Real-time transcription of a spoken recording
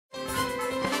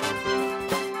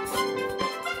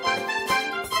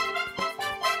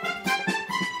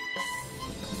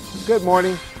Good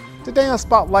morning. Today on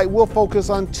Spotlight, we'll focus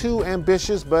on two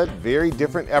ambitious but very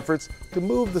different efforts to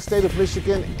move the state of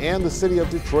Michigan and the city of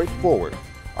Detroit forward.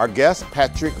 Our guest,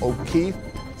 Patrick O'Keefe,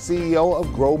 CEO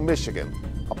of Grow Michigan,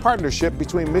 a partnership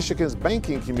between Michigan's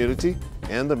banking community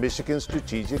and the Michigan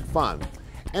Strategic Fund.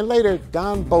 And later,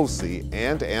 Don Bosey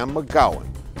and Ann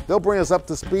McGowan. They'll bring us up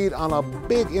to speed on a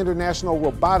big international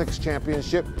robotics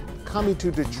championship coming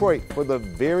to Detroit for the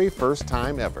very first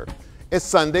time ever. It's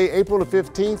Sunday, April the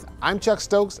 15th. I'm Chuck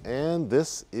Stokes, and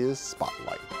this is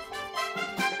Spotlight.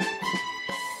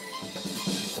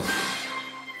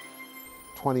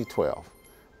 2012,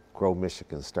 Grow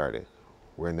Michigan started.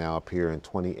 We're now up here in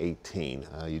 2018.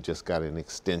 You just got an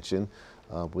extension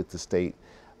with the state.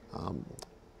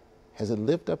 Has it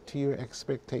lived up to your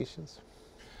expectations?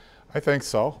 I think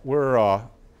so. We're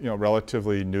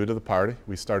relatively new to the party.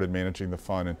 We started managing the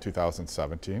fund in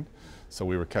 2017, so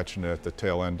we were catching it at the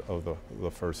tail end of the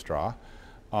first draw.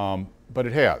 But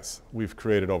it has. We've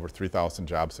created over 3,000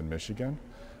 jobs in Michigan.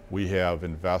 We have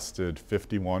invested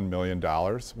 $51 million,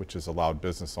 which has allowed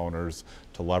business owners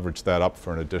to leverage that up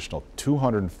for an additional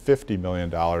 $250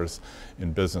 million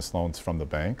in business loans from the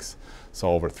banks.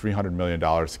 So over $300 million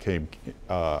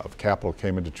of capital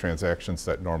came into transactions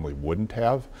that normally wouldn't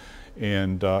have.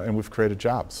 And we've created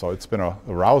jobs. So it's been a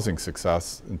rousing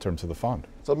success in terms of the fund.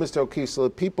 So Mr. O'Keefe, so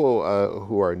people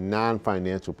who are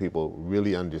non-financial people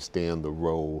really understand the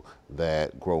role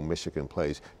that Grow Michigan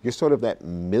plays. You're sort of that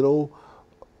middle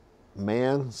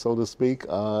man, so to speak,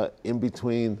 in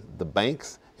between the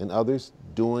banks and others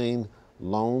doing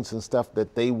loans and stuff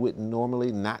that they would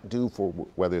normally not do, for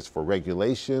whether it's for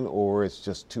regulation or it's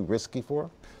just too risky for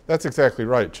them? That's exactly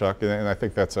right, Chuck, and I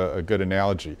think that's a good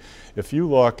analogy. If you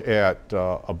look at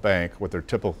a bank, what they're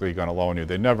typically going to loan you,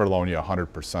 they never loan you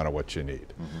 100% of what you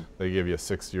need. Mm-hmm. They give you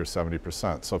 60 or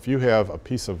 70%. So if you have a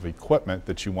piece of equipment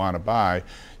that you want to buy,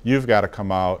 you've got to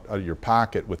come out of your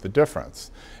pocket with the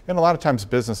difference. And a lot of times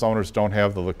business owners don't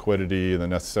have the liquidity and the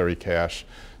necessary cash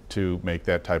to make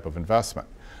that type of investment.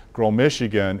 Grow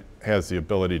Michigan has the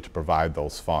ability to provide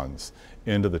those funds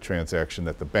into the transaction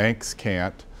that the banks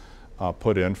can't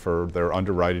put in for their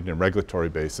underwriting and regulatory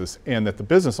basis, and that the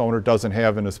business owner doesn't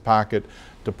have in his pocket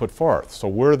to put forth. So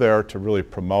we're there to really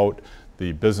promote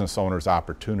the business owner's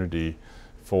opportunity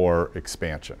for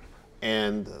expansion.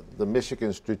 And the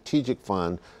Michigan Strategic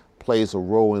Fund plays a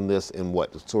role in this, in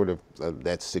what sort of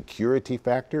that security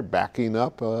factor, backing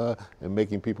up and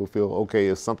making people feel, okay,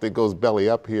 if something goes belly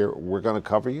up here, we're going to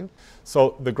cover you?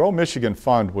 So the Grow Michigan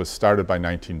Fund was started by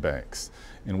 19 banks,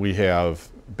 and we have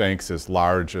banks as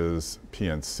large as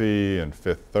PNC and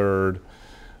Fifth Third,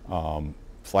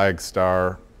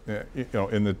 Flagstar.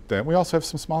 We also have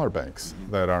some smaller banks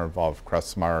that are involved,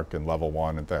 Crestmark and Level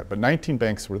One and that. But 19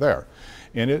 banks were there.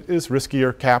 And it is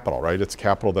riskier capital, right? It's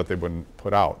capital that they wouldn't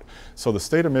put out. So the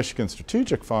State of Michigan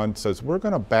Strategic Fund says we're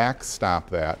going to backstop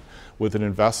that with an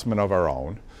investment of our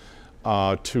own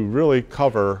to really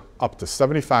cover up to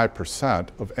 75%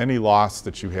 of any loss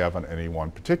that you have on any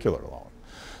one particular loan.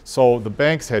 So the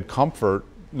banks had comfort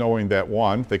knowing that,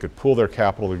 one, they could pool their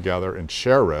capital together and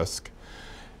share risk.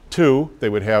 Two, they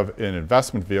would have an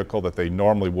investment vehicle that they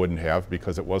normally wouldn't have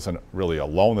because it wasn't really a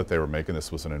loan that they were making,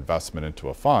 this was an investment into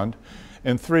a fund.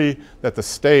 And three, that the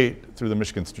state, through the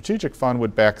Michigan Strategic Fund,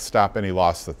 would backstop any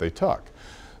loss that they took.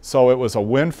 So it was a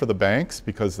win for the banks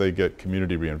because they get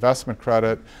community reinvestment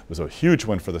credit. It was a huge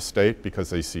win for the state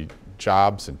because they see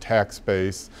jobs and tax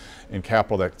base and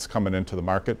capital that's coming into the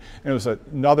market. And it was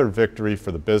another victory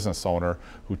for the business owner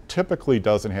who typically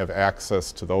doesn't have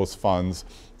access to those funds,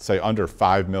 say under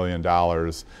 $5 million,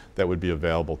 that would be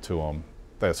available to them.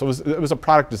 So it was a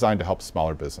product designed to help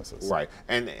smaller businesses. Right,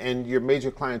 and your major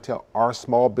clientele are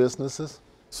small businesses?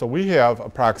 So we have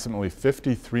approximately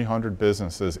 5,300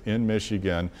 businesses in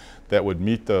Michigan that would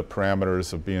meet the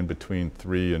parameters of being between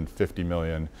 3 and 50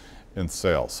 million in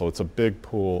sales. So it's a big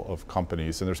pool of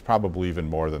companies, and there's probably even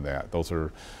more than that. Those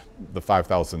are the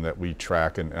 5,000 that we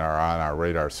track and are on our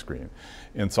radar screen.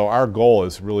 And so our goal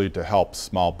is really to help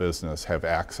small business have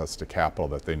access to capital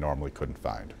that they normally couldn't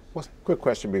find. Well, quick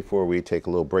question before we take a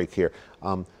little break here.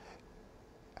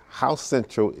 How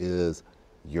central is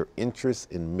your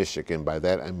interest in Michigan? By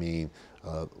that I mean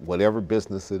whatever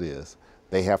business it is,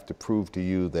 they have to prove to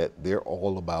you that they're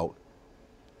all about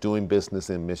doing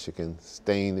business in Michigan,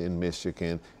 staying in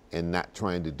Michigan, and not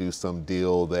trying to do some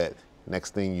deal that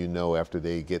next thing you know, after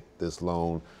they get this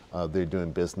loan, they're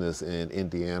doing business in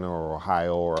Indiana or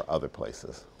Ohio or other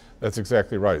places. That's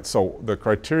exactly right. So the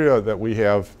criteria that we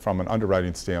have from an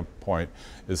underwriting standpoint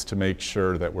is to make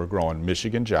sure that we're growing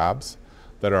Michigan jobs,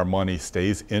 that our money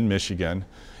stays in Michigan,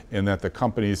 in that the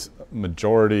company's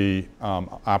majority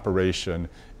operation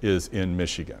is in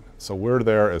Michigan. So we're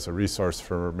there as a resource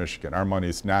for Michigan. Our money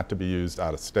is not to be used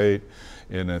out of state,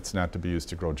 and it's not to be used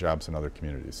to grow jobs in other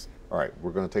communities. All right,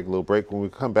 we're going to take a little break. When we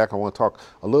come back, I want to talk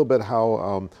a little bit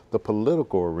how the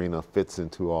political arena fits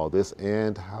into all this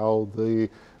and how the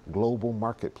global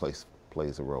marketplace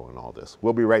plays a role in all this.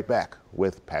 We'll be right back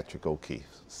with Patrick O'Keefe,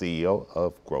 CEO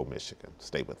of Grow Michigan.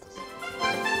 Stay with us.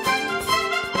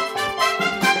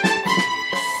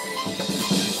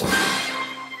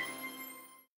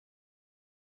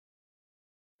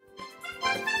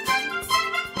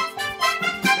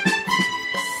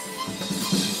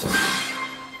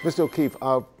 Mr. O'Keefe,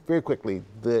 very quickly,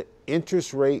 the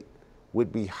interest rate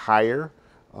would be higher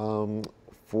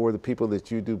for the people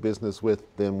that you do business with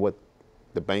than what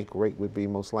the bank rate would be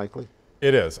most likely?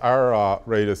 It is. Our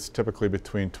rate is typically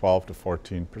between 12 to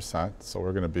 14%, so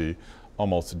we're going to be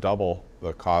almost double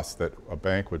the cost that a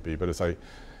bank would be. But as I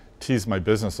tease my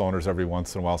business owners every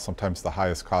once in a while, sometimes the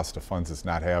highest cost of funds is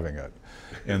not having it.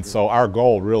 And so our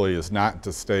goal really is not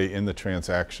to stay in the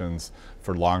transactions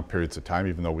for long periods of time,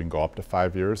 even though we can go up to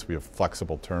 5 years. We have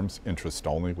flexible terms, interest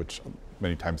only, which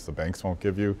many times the banks won't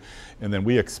give you. And then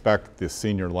we expect the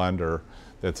senior lender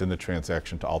that's in the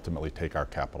transaction to ultimately take our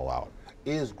capital out.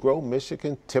 Is Grow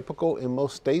Michigan typical in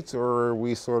most states, or are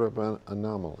we sort of an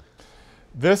anomaly?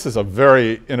 This is a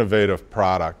very innovative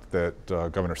product that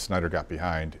Governor Snyder got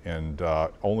behind, and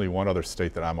only one other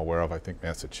state that I'm aware of, I think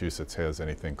Massachusetts, has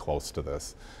anything close to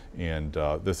this. And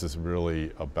this is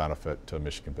really a benefit to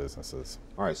Michigan businesses.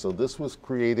 All right, so this was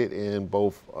created in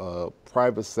both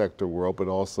private sector world, but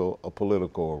also a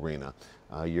political arena.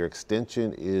 Your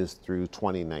extension is through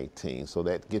 2019, so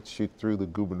that gets you through the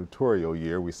gubernatorial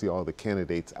year. We see all the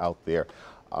candidates out there.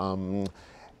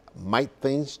 Might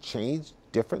things change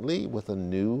differently with a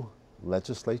new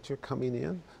legislature coming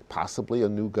in? Possibly a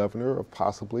new governor, or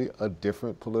possibly a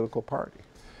different political party?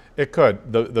 It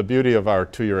could. The beauty of our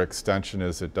 2-year extension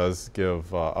is it does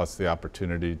give us the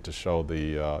opportunity to show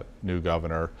the new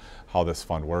governor how this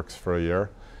fund works for a year.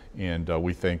 And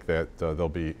we think that there'll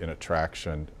be an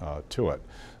attraction to it.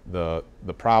 The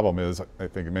problem is, I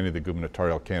think many of the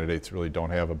gubernatorial candidates really don't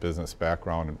have a business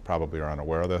background and probably are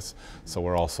unaware of this. So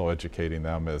we're also educating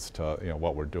them as to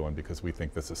what we're doing, because we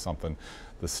think this is something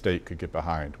the state could get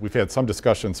behind. We've had some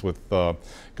discussions with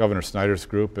Governor Snyder's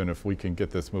group, and if we can get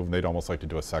this moving, they'd almost like to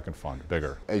do a second fund,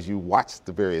 bigger. As you watch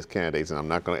the various candidates, and I'm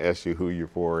not going to ask you who you're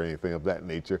for or anything of that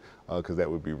nature, because that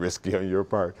would be risky on your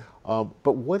part,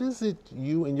 but what is it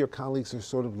you and your colleagues are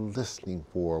sort of listening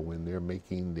for when they're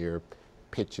making their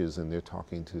pitches and they're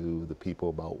talking to the people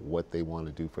about what they want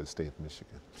to do for the state of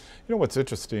Michigan? You know, what's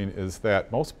interesting is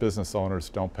that most business owners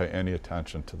don't pay any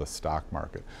attention to the stock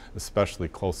market, especially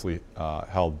closely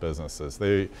held businesses.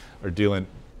 They are dealing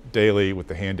daily with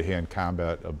the hand-to-hand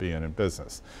combat of being in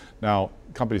business. Now,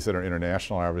 companies that are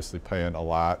international are obviously paying a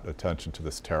lot of attention to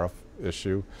this tariff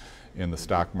issue, and the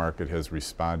stock market has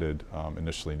responded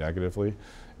initially negatively.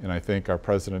 And I think our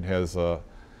president has a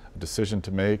decision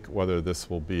to make, whether this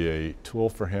will be a tool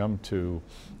for him to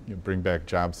bring back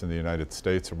jobs in the United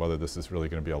States, or whether this is really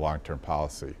going to be a long-term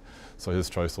policy. So his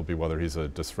choice will be whether he's a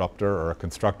disruptor or a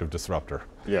constructive disruptor.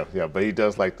 Yeah, but he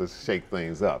does like to shake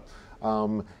things up.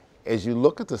 As you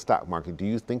look at the stock market, do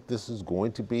you think this is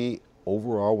going to be,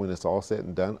 overall, when it's all said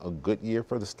and done, a good year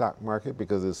for the stock market?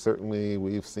 Because it's certainly,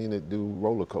 we've seen it do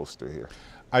roller coaster here.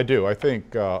 I do. I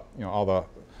think all the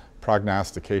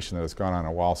prognostication that has gone on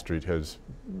Wall Street has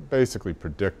basically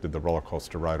predicted the roller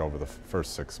coaster ride over the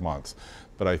first 6 months.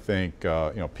 But I think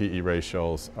PE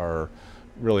ratios are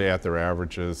really at their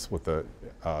averages. With the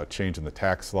change in the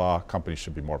tax law, companies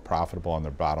should be more profitable on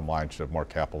their bottom line, should have more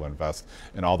capital to invest,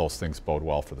 and all those things bode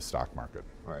well for the stock market.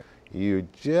 All right. You're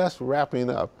just wrapping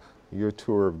up your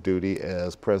tour of duty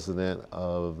as president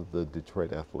of the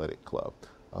Detroit Athletic Club.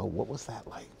 What was that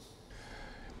like?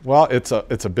 Well, it's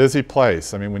a busy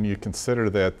place. I mean, when you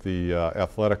consider that the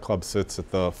athletic club sits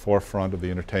at the forefront of the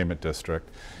entertainment district,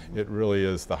 it really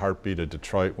is the heartbeat of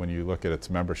Detroit when you look at its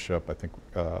membership. I think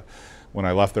when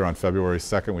I left there on February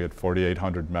 2nd, we had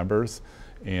 4,800 members,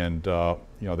 and there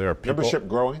are people. Membership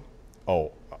growing?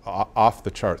 Oh, off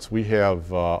the charts. We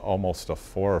have almost a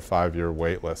 4 or 5 year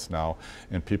wait list now,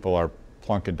 and people are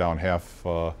plunking down half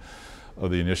of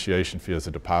the initiation fee as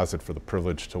a deposit for the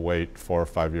privilege to wait 4 or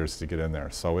 5 years to get in there.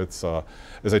 So it's,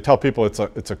 as I tell people, it's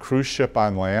a cruise ship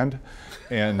on land,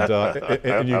 and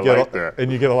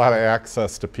you get a lot of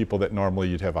access to people that normally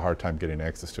you'd have a hard time getting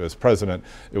access to. As president,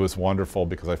 it was wonderful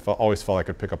because I always felt I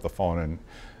could pick up the phone and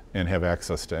and have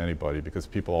access to anybody, because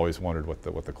people always wondered what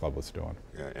the club was doing.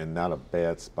 Yeah, and not a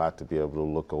bad spot to be able to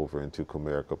look over into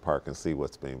Comerica Park and see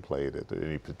what's being played at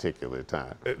any particular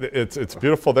time. It's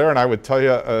beautiful there, and I would tell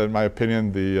you, in my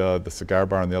opinion, the cigar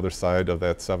bar on the other side of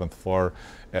that 7th floor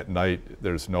at night,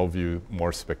 there's no view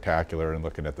more spectacular and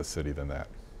looking at the city than that.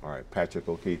 All right, Patrick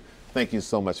O'Keefe, thank you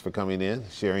so much for coming in,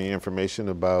 sharing your information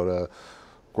about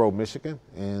Grove, Michigan,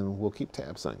 and we'll keep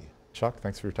tabs on you. Chuck,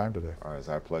 thanks for your time today. All right, it's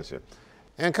our pleasure.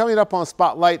 And coming up on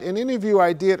Spotlight, an interview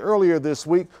I did earlier this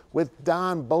week with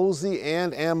Don Bosey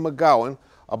and Ann McGowan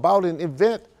about an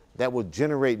event that will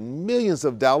generate millions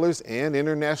of dollars and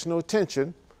international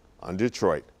attention on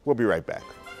Detroit. We'll be right back.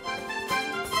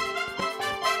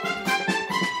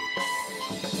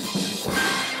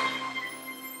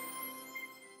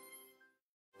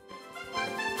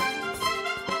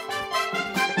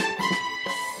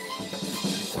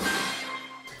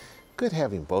 Good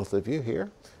having both of you here.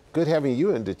 Good having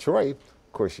you in Detroit.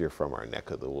 Of course, you're from our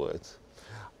neck of the woods.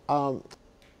 Don,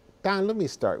 let me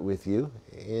start with you.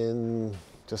 In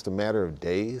just a matter of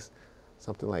days,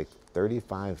 something like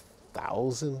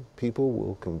 35,000 people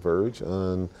will converge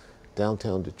on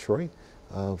downtown Detroit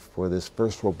for this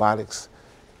first robotics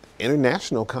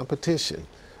international competition.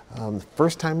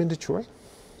 First time in Detroit?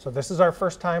 So this is our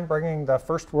first time bringing the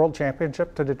first World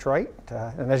Championship to Detroit.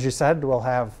 And as you said, we'll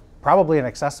have probably in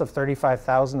excess of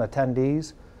 35,000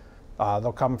 attendees.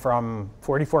 They'll come from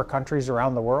 44 countries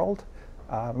around the world.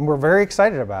 And we're very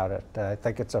excited about it. I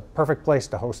think it's a perfect place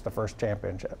to host the first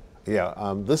championship.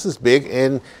 Yeah, this is big,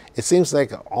 and it seems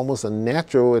like almost a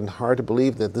natural and hard to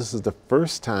believe that this is the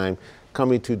first time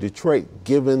coming to Detroit,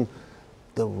 given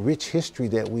the rich history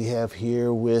that we have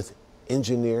here with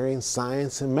engineering,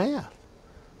 science, and math.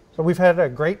 So we've had a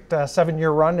great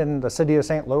 7-year run in the city of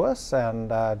St. Louis,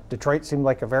 and Detroit seemed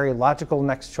like a very logical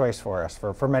next choice for us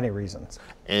for many reasons.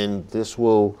 And this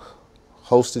will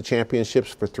host the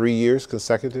championships for 3 years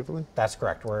consecutively? That's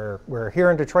correct. We're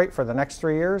here in Detroit for the next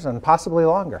 3 years and possibly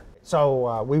longer.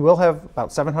 So we will have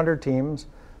about 700 teams,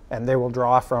 and they will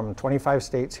draw from 25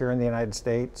 states here in the United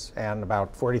States and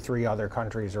about 43 other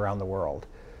countries around the world.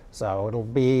 So it'll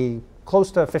be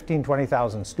close to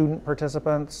 20,000 student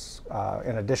participants.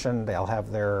 In addition, they'll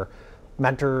have their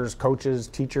mentors, coaches,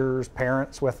 teachers,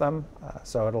 parents with them.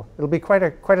 So it'll be quite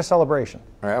a celebration.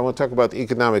 All right, I want to talk about the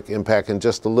economic impact in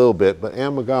just a little bit, but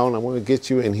Ann McGowan, I want to get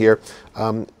you in here.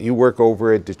 You work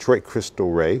over at Detroit Crystal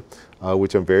Ray,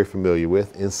 which I'm very familiar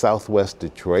with, in Southwest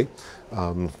Detroit.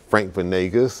 Frank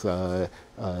Venegas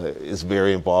is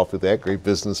very involved with that, great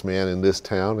businessman in this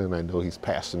town, and I know he's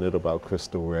passionate about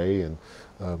Crystal Ray and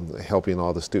helping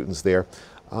all the students there.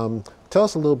 Tell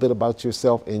us a little bit about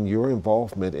yourself and your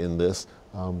involvement in this,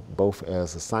 both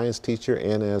as a science teacher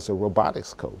and as a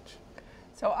robotics coach.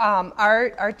 So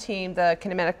our team, the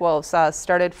Kinematic Wolves,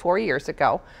 started 4 years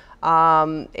ago.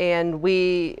 And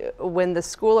when the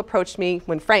school approached me,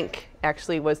 when Frank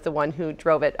actually was the one who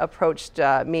drove it, approached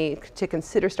me to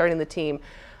consider starting the team,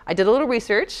 I did a little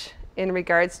research in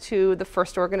regards to the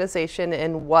FIRST organization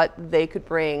and what they could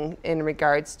bring in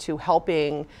regards to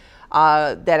helping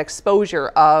that exposure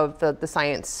of the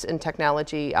science and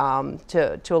technology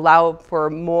to allow for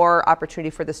more opportunity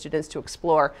for the students to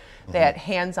explore that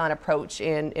hands-on approach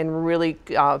and really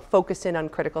focus in on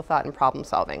critical thought and problem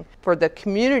solving. For the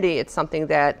community, it's something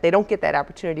that they don't get that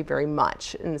opportunity very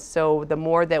much. And so the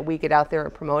more that we get out there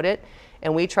and promote it,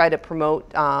 and we try to promote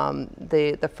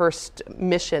the FIRST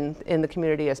mission in the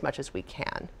community as much as we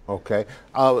can. Okay,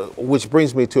 which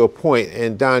brings me to a point,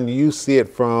 and Don, you see it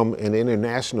from an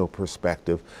international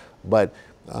perspective, but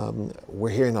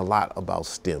we're hearing a lot about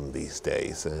STEM these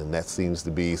days, and that seems to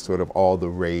be sort of all the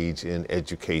rage in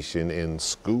education, and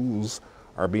schools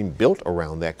are being built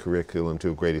around that curriculum to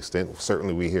a great extent.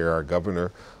 Certainly we hear our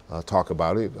governor talk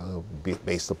about it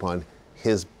based upon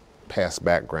his past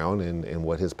background and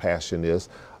what his passion is.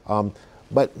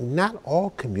 But not all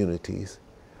communities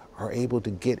are able to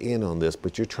get in on this,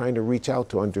 but you're trying to reach out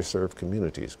to underserved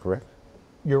communities, correct?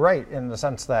 You're right in the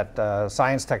sense that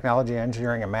science, technology,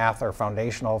 engineering, and math are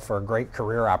foundational for great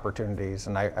career opportunities.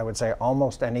 And I would say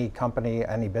almost any company,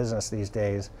 any business these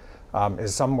days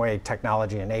is some way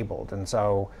technology enabled. And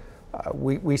so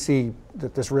we see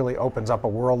that this really opens up a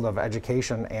world of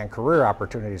education and career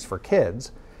opportunities for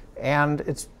kids. And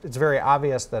it's very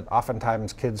obvious that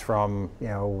oftentimes kids from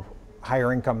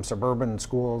higher income suburban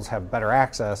schools have better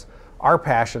access. Our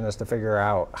passion is to figure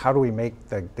out how do we make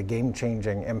the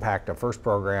game-changing impact of FIRST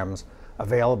programs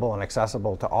available and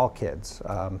accessible to all kids.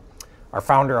 Our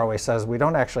founder always says we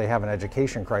don't actually have an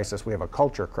education crisis, we have a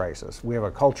culture crisis. We have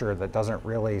a culture that doesn't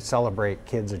really celebrate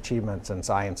kids' achievements in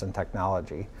science and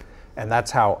technology. And that's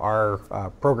how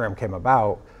our program came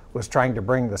about. was trying to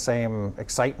bring the same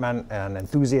excitement and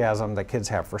enthusiasm that kids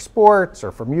have for sports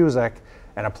or for music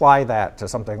and apply that to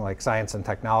something like science and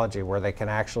technology where they can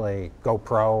actually go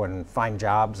pro and find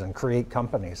jobs and create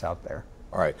companies out there.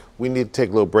 All right, we need to take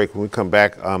a little break. When we come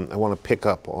back, I want to pick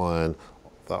up on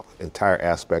the entire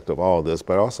aspect of all of this,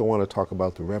 but I also want to talk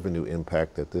about the revenue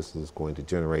impact that this is going to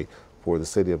generate for the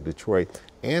city of Detroit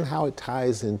and how it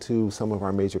ties into some of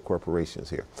our major corporations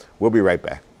here. We'll be right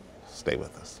back. Stay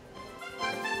with us.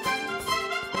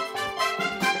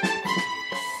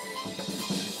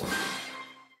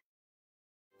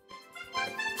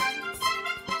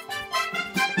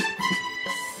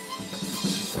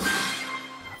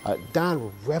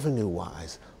 Don,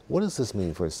 revenue-wise, what does this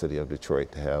mean for the city of Detroit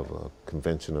to have a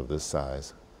convention of this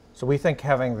size? So we think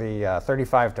having the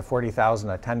 35 to 40,000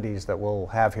 attendees that we'll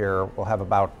have here will have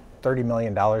about $30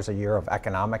 million a year of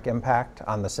economic impact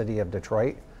on the city of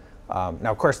Detroit. Now,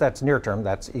 of course, that's near term.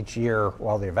 That's each year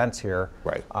while the event's here.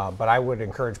 Right. But I would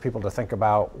encourage people to think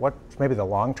about what's maybe the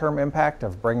long-term impact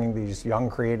of bringing these young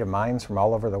creative minds from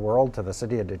all over the world to the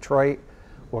city of Detroit.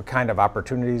 What kind of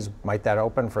opportunities might that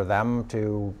open for them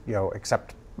to,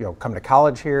 come to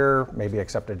college here, maybe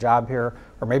accept a job here,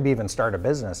 or maybe even start a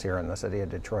business here in the city of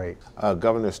Detroit?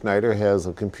 Governor Snyder has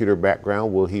a computer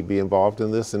background. Will he be involved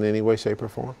in this in any way, shape, or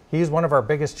form? He's one of our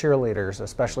biggest cheerleaders,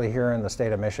 especially here in the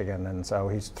state of Michigan, and so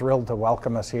he's thrilled to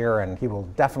welcome us here, and he will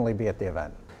definitely be at the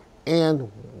event. And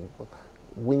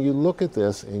when you look at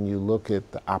this and you look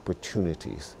at the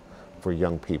opportunities for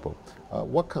young people,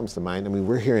 what comes to mind? I mean,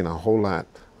 we're hearing a whole lot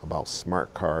about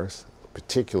smart cars,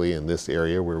 particularly in this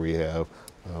area where we have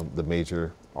the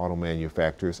major auto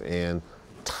manufacturers and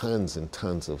tons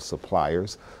of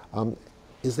suppliers.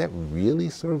 Is that really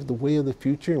sort of the way of the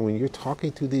future? And when you're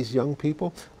talking to these young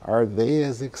people, are they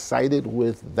as excited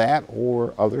with that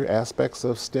or other aspects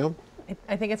of STEM?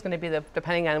 I think it's going to be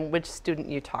depending on which student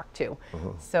you talk to.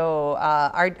 So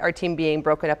our team being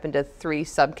broken up into 3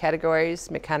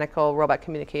 subcategories: mechanical, robot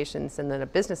communications, and then a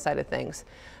business side of things.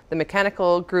 The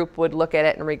mechanical group would look at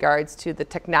it in regards to the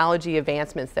technology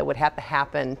advancements that would have to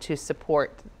happen to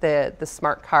support the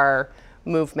smart car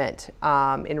movement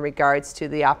in regards to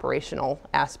the operational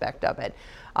aspect of it.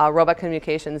 Robot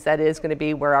communications, that is going to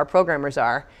be where our programmers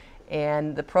are.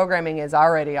 And the programming is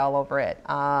already all over it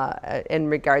in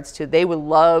regards to, they would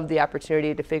love the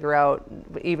opportunity to figure out,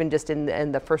 even just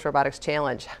in the first robotics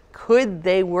challenge, could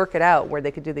they work it out where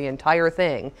they could do the entire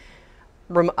thing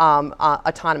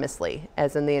autonomously,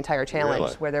 as in the entire challenge,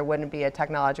 Really? where there wouldn't be a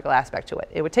technological aspect to it.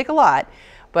 It would take a lot,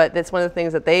 but that's one of the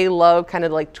things that they love, kind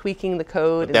of like tweaking the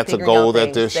code. And that's a figuring out goal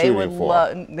that things. they're shooting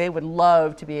for. They would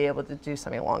love to be able to do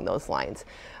something along those lines.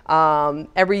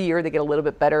 Every year they get a little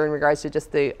bit better in regards to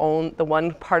just the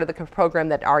one part of the program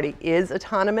that already is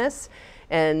autonomous.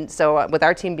 And so with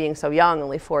our team being so young,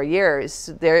 only 4 years,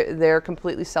 they're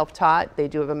completely self-taught. They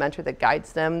do have a mentor that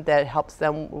guides them, that helps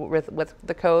them with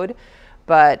the code.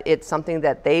 But it's something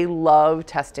that they love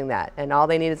testing that. And all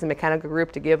they need is a mechanical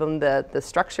group to give them the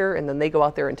structure, and then they go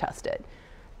out there and test it.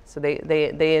 So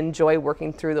they enjoy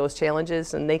working through those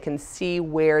challenges, and they can see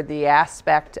where the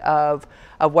aspect of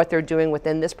what they're doing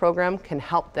within this program can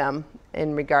help them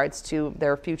in regards to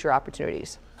their future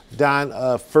opportunities. Don,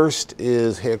 FIRST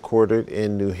is headquartered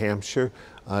in New Hampshire.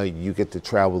 You get to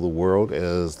travel the world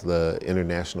as the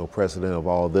international president of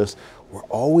all of this. We're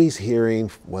always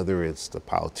hearing, whether it's the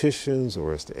politicians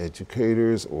or it's the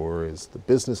educators or it's the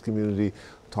business community,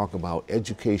 talk about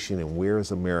education and where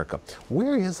is America.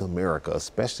 Where is America,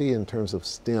 especially in terms of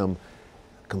STEM,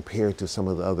 compared to some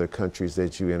of the other countries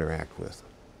that you interact with?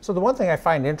 So the one thing I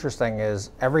find interesting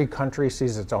is every country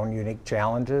sees its own unique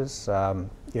challenges.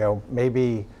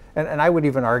 Maybe, and I would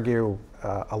even argue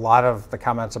a lot of the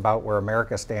comments about where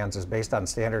America stands is based on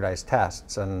standardized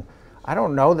tests. And I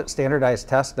don't know that standardized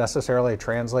tests necessarily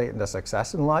translate into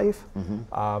success in life.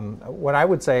 What I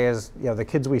would say is, the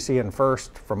kids we see in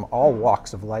FIRST from all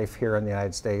walks of life here in the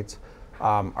United States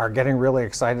are getting really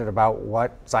excited about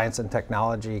what science and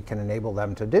technology can enable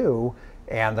them to do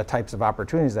and the types of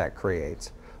opportunities that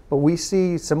creates. But we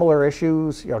see similar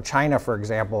issues. China, for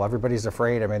example, everybody's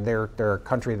afraid. I mean, they're a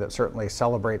country that certainly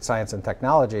celebrates science and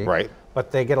technology. Right.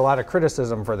 But they get a lot of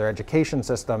criticism for their education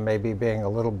system maybe being a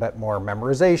little bit more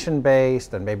memorization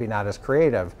based and maybe not as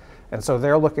creative. And so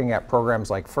they're looking at programs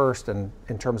like FIRST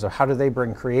in terms of how do they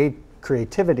bring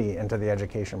creativity into the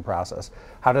education process?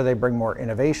 How do they bring more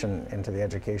innovation into the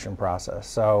education process?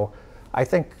 So I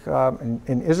think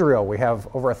in Israel we have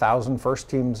over 1,000 first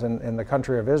teams in the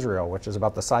country of Israel, which is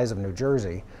about the size of New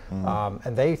Jersey.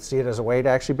 And they see it as a way to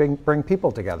actually bring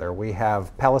people together. We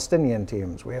have Palestinian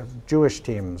teams, we have Jewish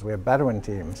teams, we have Bedouin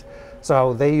teams.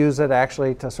 So they use it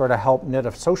actually to sort of help knit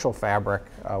a social fabric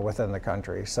within the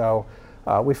country. So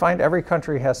we find every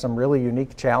country has some really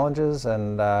unique challenges,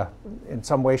 and in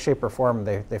some way, shape, or form,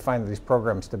 they find these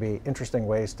programs to be interesting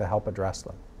ways to help address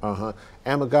them.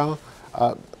 Amigal,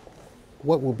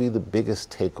 what will be the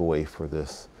biggest takeaway for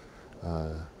this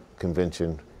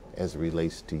convention as it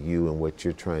relates to you and what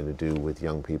you're trying to do with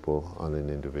young people on an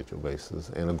individual basis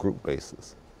and a group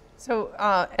basis? So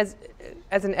as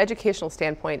an educational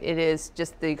standpoint, it is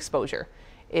just the exposure.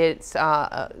 It's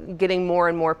getting more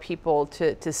and more people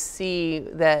to see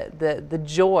the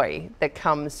joy that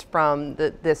comes from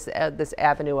this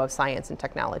avenue of science and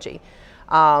technology.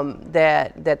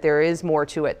 That there is more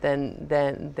to it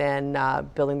than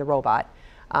building the robot.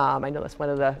 I know that's one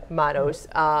of the mottos,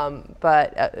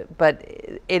 but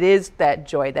it is that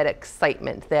joy, that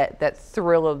excitement, that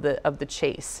thrill of the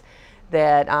chase.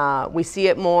 That we see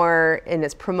it more and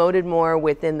it's promoted more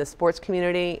within the sports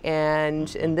community, and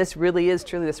this really is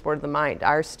truly the sport of the mind.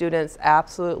 Our students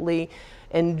absolutely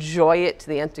enjoy it to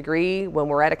the nth degree. When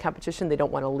we're at a competition, they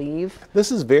don't want to leave.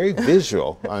 This is very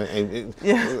visual.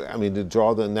 I mean, to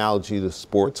draw the analogy to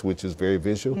sports, which is very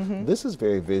visual, this is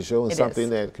very visual and something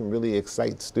that can really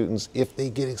excite students if they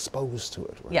get exposed to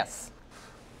it. Right? Yes.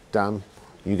 Dom,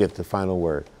 you get the final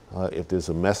word. If there's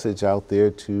a message out there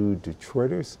to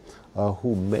Detroiters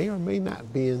who may or may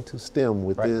not be into STEM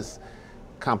with this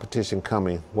competition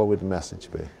coming, what would the message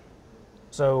be?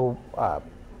 So,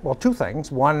 well, two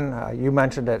things. One, you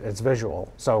mentioned it, it's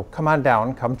visual. So come on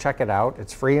down, come check it out.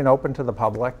 It's free and open to the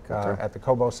public at the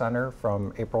Cobo Center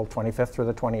from April 25th through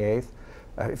the 28th.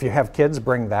 If you have kids,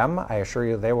 bring them. I assure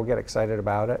you they will get excited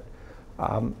about it.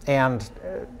 And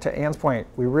to Ann's point,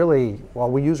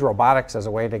 while we use robotics as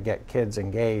a way to get kids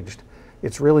engaged,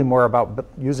 it's really more about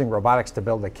using robotics to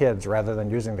build the kids rather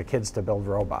than using the kids to build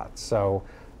robots. So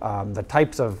the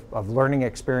types of learning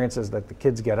experiences that the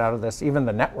kids get out of this, even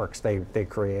the networks they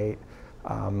create,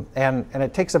 and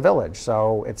it takes a village.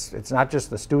 So it's not just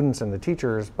the students and the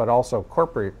teachers, but also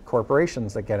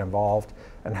corporations that get involved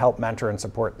and help mentor and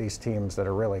support these teams that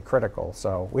are really critical.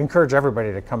 So we encourage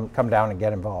everybody to come down and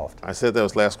get involved. I said that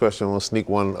was last question. I'm going to sneak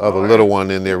one other little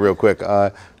one in there real quick.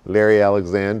 Larry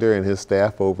Alexander and his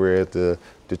staff over at the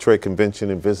Detroit Convention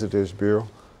and Visitors Bureau,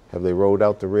 have they rolled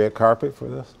out the red carpet for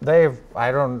this?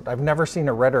 I've never seen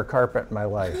a redder carpet in my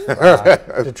life.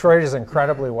 Detroit is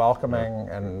incredibly welcoming,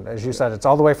 and as you said, it's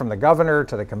all the way from the governor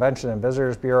to the Convention and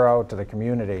Visitors Bureau to the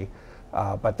community.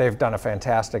 But they've done a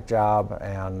fantastic job,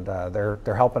 and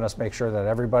they're helping us make sure that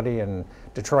everybody in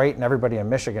Detroit and everybody in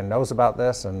Michigan knows about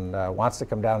this and wants to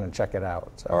come down and check it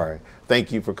out. So. All right.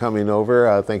 Thank you for coming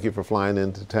over. Thank you for flying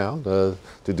into town to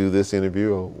do this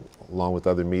interview, along with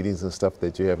other meetings and stuff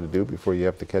that you have to do before you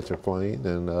have to catch a plane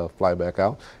and fly back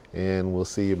out. And we'll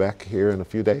see you back here in a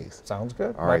few days. Sounds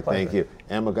good. All right. Thank you.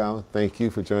 Amigal, thank you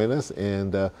for joining us,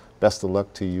 and best of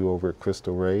luck to you over at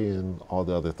Crystal Ray and all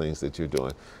the other things that you're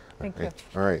doing. Thank you.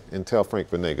 All right, and tell Frank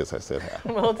Venegas I said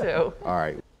hi. Will do. All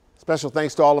right. Special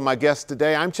thanks to all of my guests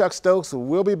today. I'm Chuck Stokes, and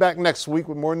we'll be back next week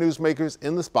with more newsmakers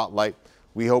in the spotlight.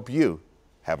 We hope you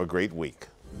have a great week.